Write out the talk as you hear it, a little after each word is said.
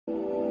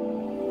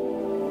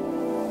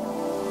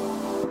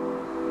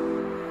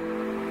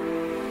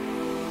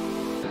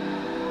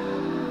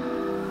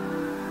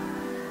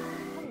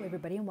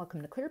everybody, and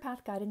welcome to Clear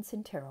Path Guidance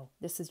in Tarot.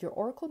 This is your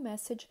Oracle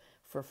message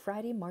for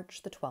Friday,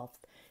 March the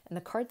 12th. And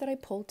the card that I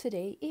pulled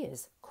today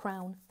is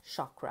Crown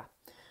Chakra.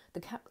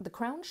 The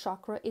Crown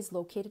Chakra is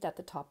located at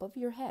the top of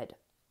your head,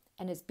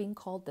 and it's being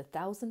called the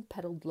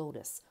thousand-petaled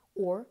lotus,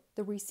 or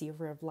the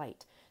receiver of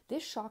light.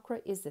 This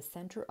chakra is the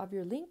center of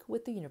your link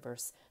with the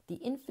universe, the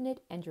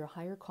infinite, and your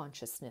higher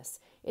consciousness.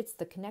 It's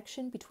the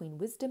connection between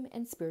wisdom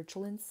and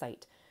spiritual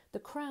insight. The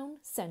crown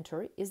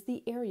center is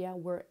the area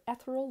where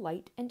ethereal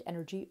light and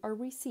energy are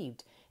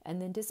received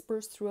and then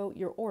dispersed throughout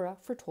your aura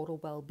for total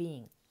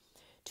well-being.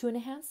 To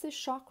enhance this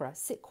chakra,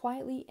 sit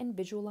quietly and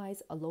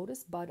visualize a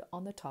lotus bud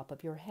on the top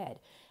of your head.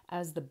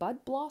 As the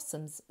bud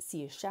blossoms,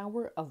 see a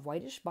shower of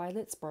whitish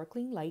violet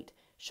sparkling light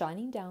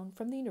shining down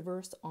from the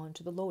universe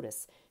onto the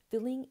lotus,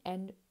 filling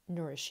and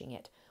nourishing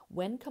it.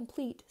 When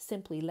complete,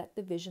 simply let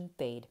the vision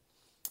fade.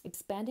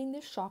 Expanding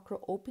this chakra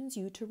opens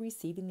you to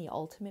receiving the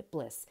ultimate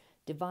bliss,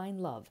 divine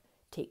love.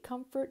 Take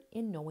comfort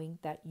in knowing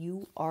that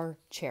you are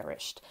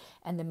cherished.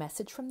 And the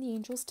message from the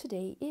angels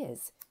today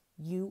is,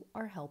 you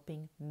are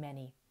helping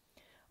many.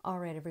 All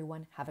right,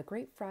 everyone, have a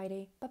great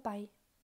Friday. Bye-bye.